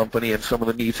our company and some of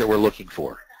the needs that we're looking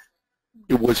for?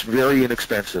 It was very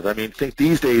inexpensive. I mean, think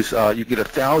these days you get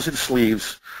 1,000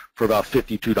 sleeves for about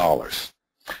 $52.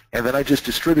 And then I just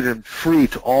distributed them free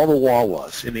to all the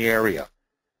Wawas in the area.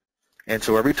 And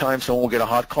so every time someone will get a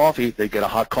hot coffee, they get a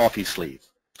hot coffee sleeve.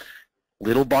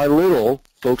 Little by little,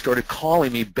 folks started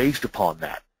calling me based upon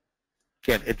that.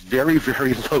 Again, it's very,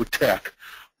 very low tech,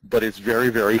 but it's very,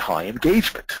 very high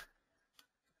engagement.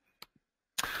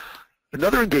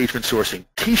 Another engagement sourcing,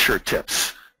 T-shirt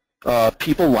tips.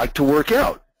 People like to work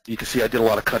out. You can see I did a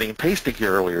lot of cutting and pasting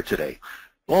here earlier today.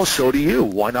 Well, so do you.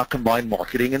 Why not combine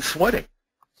marketing and sweating?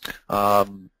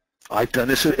 I've done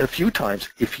this a few times.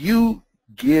 If you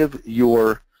give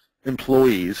your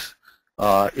employees,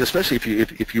 especially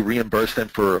if you reimburse them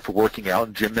for working out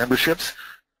and gym memberships,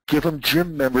 give them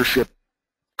gym membership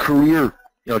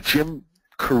gym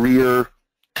career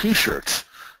T-shirts.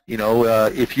 You know,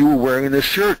 if you were wearing this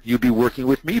shirt, you'd be working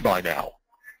with me by now.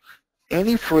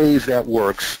 Any phrase that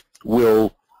works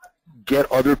will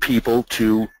get other people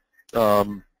to,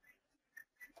 you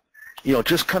know,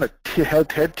 just kind of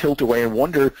head tilt away and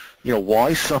wonder, you know,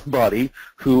 why somebody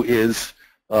who is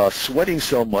sweating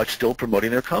so much still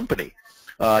promoting their company.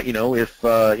 You know, if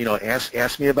you know,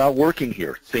 ask me about working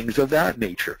here, things of that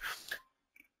nature.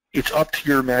 It's up to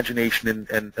your imagination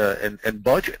and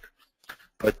budget.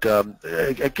 But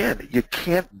again, you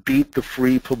can't beat the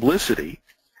free publicity.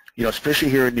 You know, especially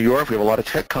here in New York, we have a lot of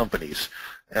tech companies.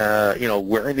 You know,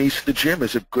 wearing these to the gym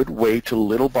is a good way to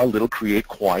little by little create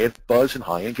quiet buzz and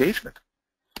high engagement.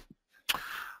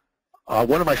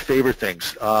 One of my favorite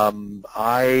things,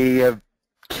 I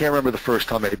can't remember the first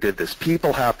time I did this.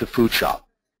 People have to food shop,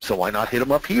 so why not hit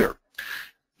them up here?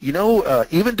 You know,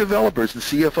 even developers and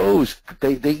CFOs,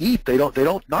 they eat. They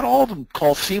don't. Not all of them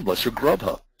call Seamless or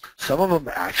Grubhub. Some of them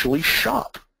actually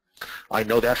shop. I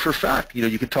know that for a fact. You know,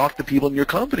 you can talk to people in your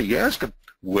company. You ask them,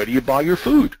 where do you buy your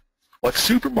food? What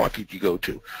supermarket do you go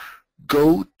to?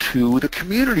 Go to the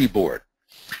community board.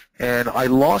 And I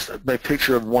lost my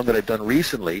picture of one that I've done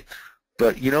recently,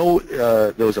 but you know,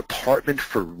 those apartment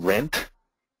for rent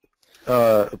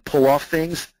pull-off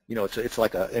things. You know, it's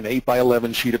like an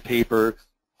 8x11 sheet of paper,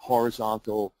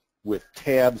 horizontal, with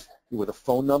tabs with a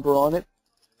phone number on it.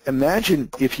 Imagine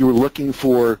if you were looking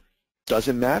for,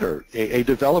 doesn't matter, a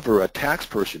developer, a tax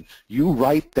person. You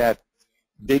write that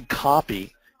big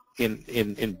copy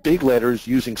in big letters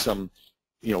using some,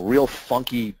 you know, real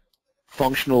funky,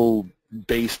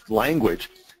 functional-based language.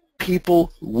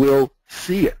 People will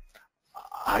see it.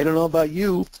 I don't know about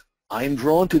you. I'm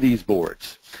drawn to these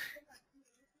boards.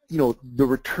 You know, the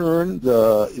return,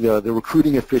 the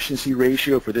recruiting efficiency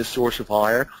ratio for this source of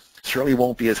hire certainly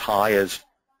won't be as high as,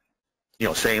 you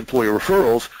know, say employer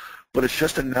referrals, but it's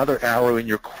just another arrow in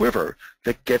your quiver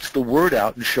that gets the word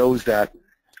out and shows that,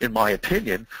 in my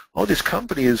opinion, oh, this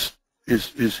company is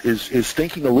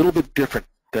thinking a little bit different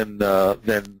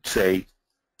than say,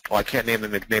 oh, I can't name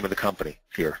the name of the company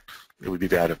here. It would be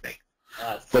bad of me.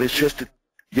 But it's just,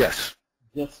 yes.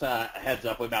 Just a heads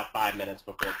up, we're about 5 minutes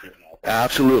before Q&A.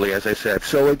 Absolutely, as I said.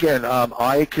 So again,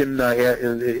 I can,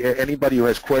 anybody who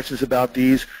has questions about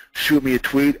these, shoot me a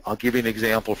tweet. I'll give you an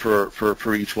example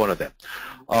for each one of them.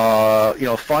 You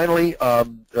know, finally,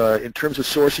 in terms of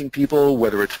sourcing people,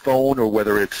 whether it's phone or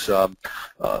whether it's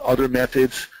other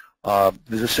methods,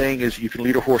 there's a saying is you can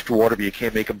lead a horse to water, but you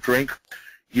can't make them drink.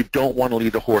 You don't want to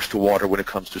lead the horse to water when it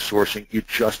comes to sourcing. You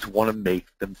just want to make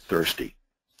them thirsty.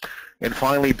 And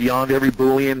finally, beyond every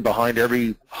Boolean, behind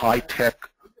every high-tech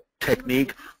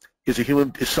technique, is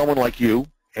someone like you,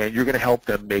 and you're going to help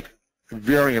them make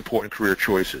very important career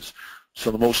choices.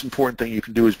 So the most important thing you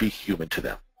can do is be human to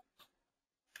them.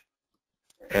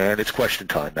 And it's question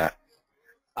time, Matt.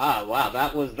 Wow,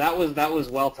 that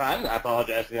was well timed. I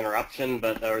apologize for the interruption,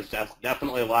 but there was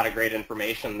definitely a lot of great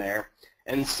information there.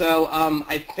 And so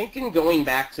I think in going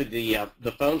back to the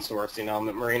phone sourcing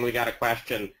element, Maureen, we got a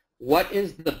question. What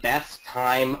is the best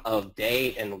time of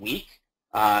day and week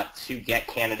to get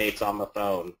candidates on the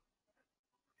phone?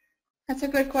 That's a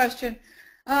good question.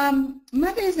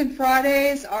 Mondays and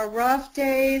Fridays are rough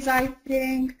days, I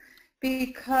think,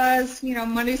 because, you know,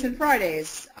 Mondays and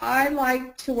Fridays. I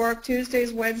like to work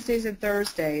Tuesdays, Wednesdays, and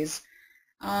Thursdays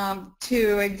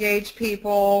to engage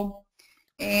people,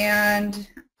 and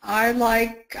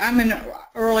I'm an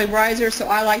early riser, so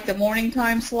I like the morning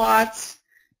time slots,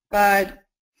 but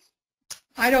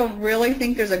I don't really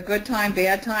think there's a good time,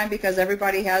 bad time, because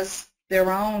everybody has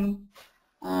their own,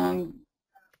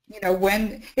 you know,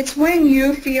 when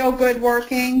you feel good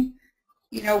working,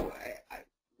 you know,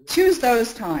 choose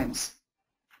those times.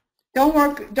 Don't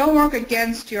work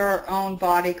against your own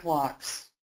body clocks.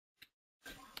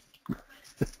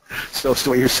 So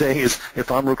what you're saying is, if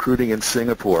I'm recruiting in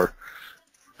Singapore,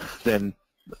 then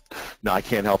no, I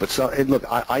can't help it. So, and look,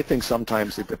 I think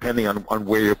sometimes, depending on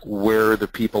where the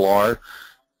people are,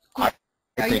 I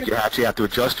think you actually have to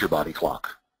adjust your body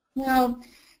clock. Well,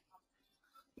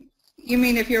 you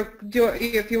mean if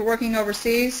you're working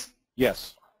overseas?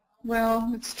 Yes.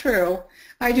 Well, it's true.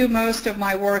 I do most of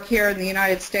my work here in the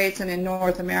United States and in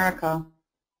North America.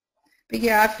 But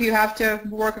yeah, if you have to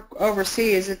work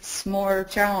overseas, it's more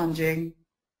challenging.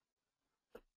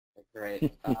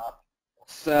 Great.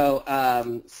 So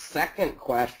second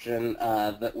question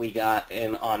that we got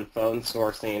in on phone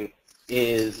sourcing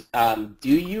is,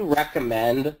 do you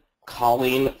recommend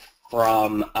calling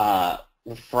from a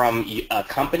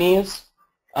company's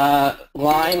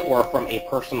line or from a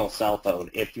personal cell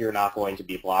phone if you're not going to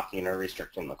be blocking or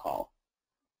restricting the call?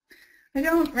 I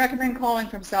don't recommend calling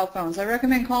from cell phones. I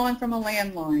recommend calling from a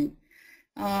landline.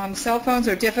 Cell phones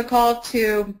are difficult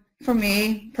for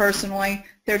me personally,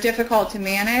 they're difficult to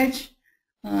manage.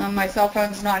 My cell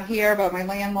phone's not here, but my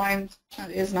landline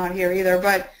is not here either.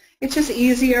 But it's just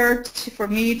easier for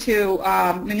me to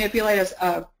manipulate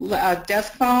a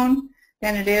desk phone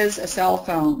than it is a cell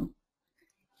phone.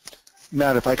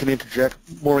 Matt, if I can interject,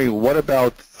 Maureen, what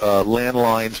about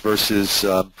landlines versus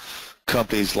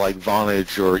companies like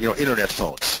Vonage or, you know, internet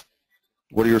phones?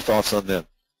 What are your thoughts on them?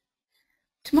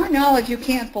 To my knowledge, you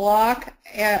can't block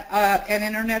an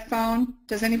internet phone.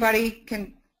 Does anybody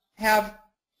can have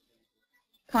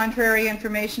contrary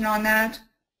information on that?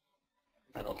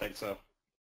 I don't think so.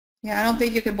 Yeah, I don't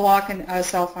think you can block a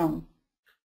cell phone.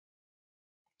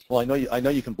 Well, I know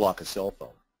you can block a cell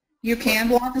phone. You can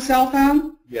block a cell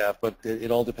phone? Yeah, but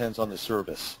it all depends on the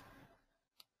service.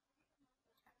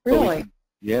 Really?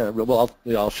 Yeah, well,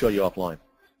 I'll show you offline.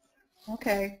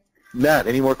 Okay. Matt,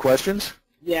 any more questions?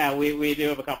 Yeah, we do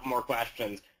have a couple more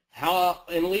questions. How,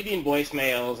 in leaving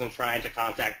voicemails and trying to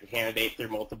contact the candidate through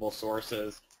multiple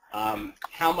sources,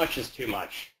 how much is too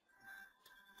much?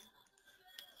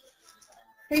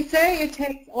 They say it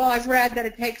takes, well, I've read that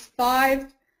it takes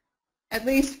at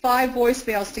least five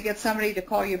voicemails to get somebody to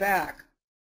call you back.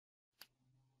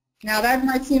 Now that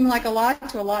might seem like a lot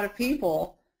to a lot of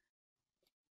people,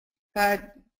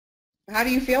 but how do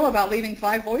you feel about leaving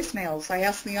 5 voicemails? I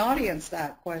asked the audience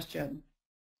that question.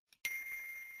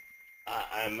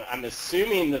 I'm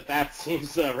assuming that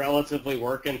seems relatively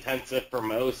work intensive for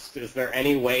most. Is there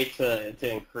any way to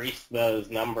increase those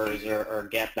numbers or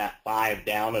get that 5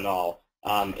 down at all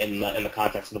in the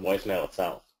context of the voicemail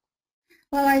itself?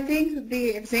 Well, I think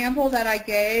the example that I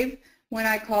gave when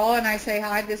I call and I say,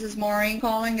 hi, this is Maureen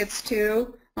calling, it's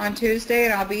 2 on Tuesday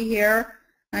and I'll be here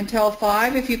until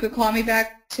 5. If you could call me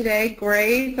back today,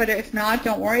 great, but if not,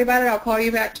 don't worry about it, I'll call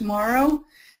you back tomorrow.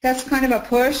 That's kind of a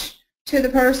push to the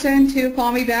person to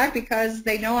call me back because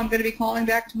they know I'm going to be calling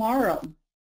back tomorrow.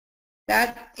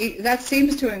 That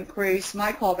seems to increase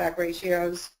my callback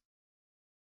ratios.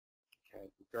 Okay,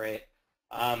 great.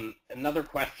 Another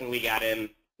question we got in,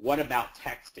 what about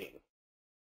texting?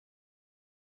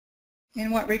 In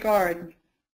what regard?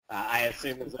 I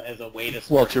assume as a way to...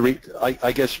 Well,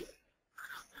 I guess,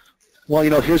 well, you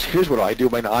know, here's what I do.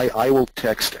 I mean, I will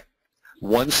text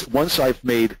once I've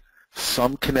made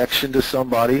some connection to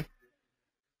somebody.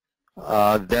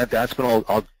 That's when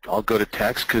I'll go to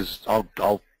text because I'll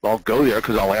go there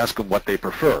because I'll ask them what they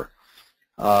prefer.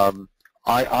 I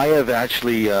have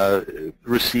actually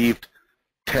received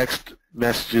text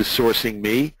messages sourcing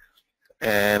me,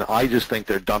 and I just think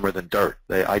they're dumber than dirt.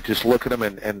 I just look at them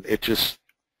and it just,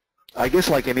 I guess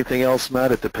like anything else,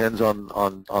 Matt, it depends on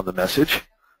the message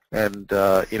and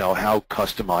you know, how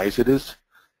customized it is.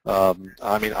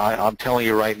 I mean, I'm telling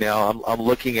you right now, I'm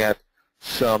looking at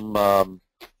some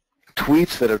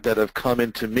tweets that have come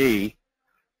into me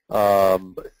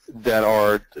that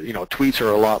are, tweets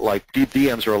are a lot like,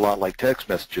 DMs are a lot like text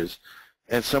messages,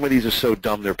 and some of these are so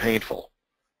dumb they're painful.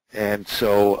 And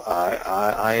so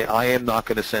I am not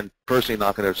going to personally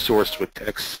not going to source with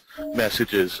text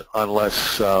messages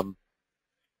unless,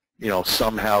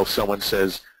 somehow someone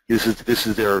says, this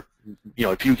is their,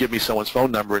 if you give me someone's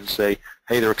phone number and say,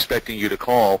 hey, they're expecting you to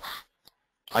call,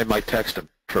 I might text them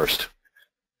first.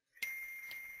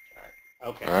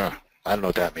 Okay. I don't know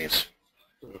what that means.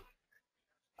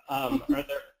 Are there,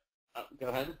 go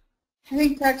ahead. I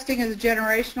think texting is a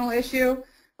generational issue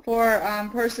for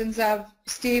persons of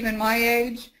Steve and my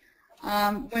age.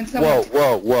 When someone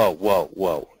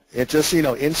Whoa. It just,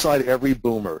 inside every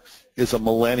boomer is a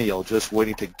millennial just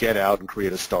waiting to get out and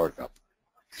create a startup.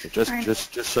 So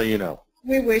just so you know.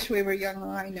 We wish we were younger,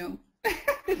 I know.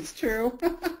 It's true.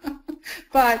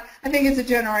 But I think it's a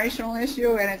generational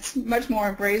issue, and it's much more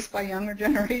embraced by younger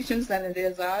generations than it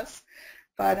is us.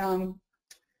 But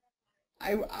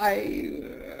I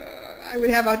would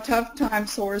have a tough time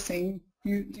sourcing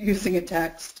using a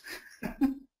text.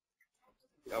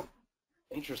 Yep.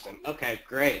 Interesting. Okay,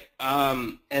 great.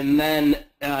 And then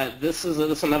this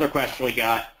is another question we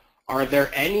got. Are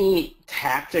there any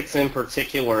tactics in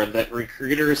particular that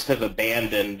recruiters have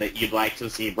abandoned that you'd like to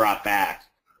see brought back?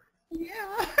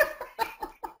 Yeah.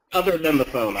 Other than the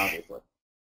phone, obviously.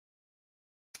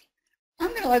 I'm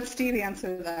going to let Steve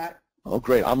answer that. Oh,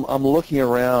 great. I'm looking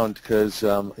around because,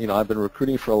 I've been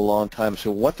recruiting for a long time.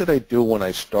 So what did I do when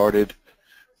I started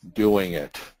doing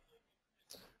it?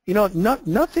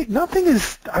 Nothing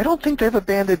is, I don't think they've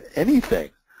abandoned anything.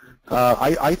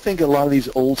 I think a lot of these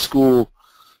old school,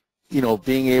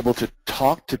 being able to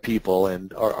talk to people,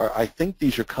 and I think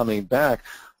these are coming back.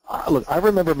 Look, I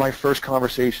remember my first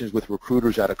conversations with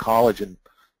recruiters out of college in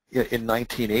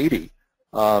 1980.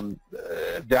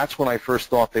 That's when I first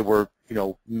thought they were,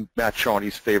 Matt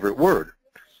Shawney's favorite word.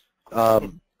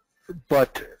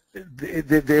 But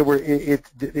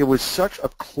it was such a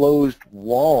closed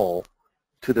wall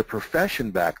to the profession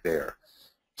back there.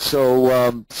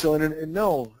 So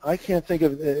no, I can't think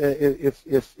of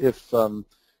if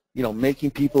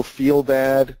making people feel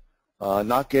bad,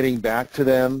 not getting back to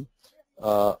them.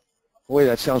 Boy,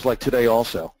 that sounds like today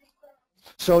also.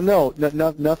 So no,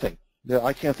 nothing.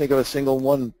 I can't think of a single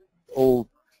one old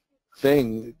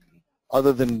thing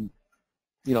other than,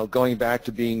 going back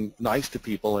to being nice to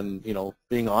people and,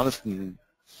 being honest and,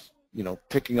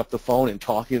 picking up the phone and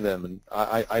talking to them. And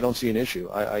I don't see an issue.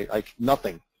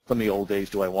 Nothing from the old days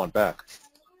do I want back,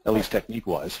 at least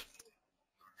technique-wise.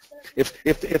 If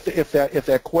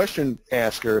that question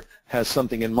asker has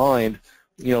something in mind,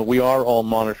 we are all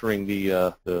monitoring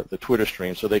the Twitter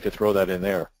stream, so they could throw that in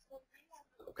there.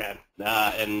 Okay,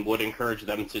 and would encourage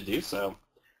them to do so.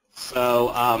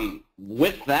 So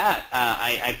with that,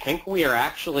 I think we are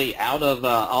actually out of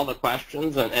all the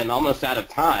questions and almost out of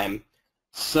time.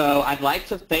 So I'd like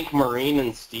to thank Maureen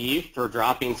and Steve for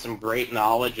dropping some great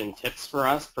knowledge and tips for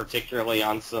us, particularly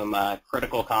on some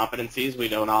critical competencies we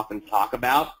don't often talk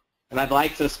about. And I'd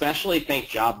like to especially thank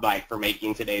JobBite for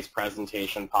making today's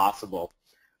presentation possible.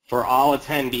 For all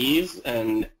attendees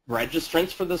and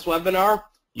registrants for this webinar,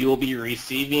 you will be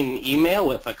receiving an email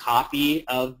with a copy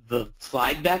of the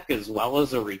slide deck as well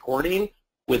as a recording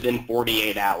within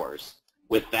 48 hours.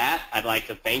 With that, I'd like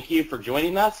to thank you for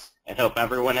joining us and hope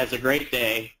everyone has a great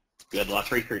day. Good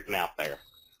luck recruiting out there.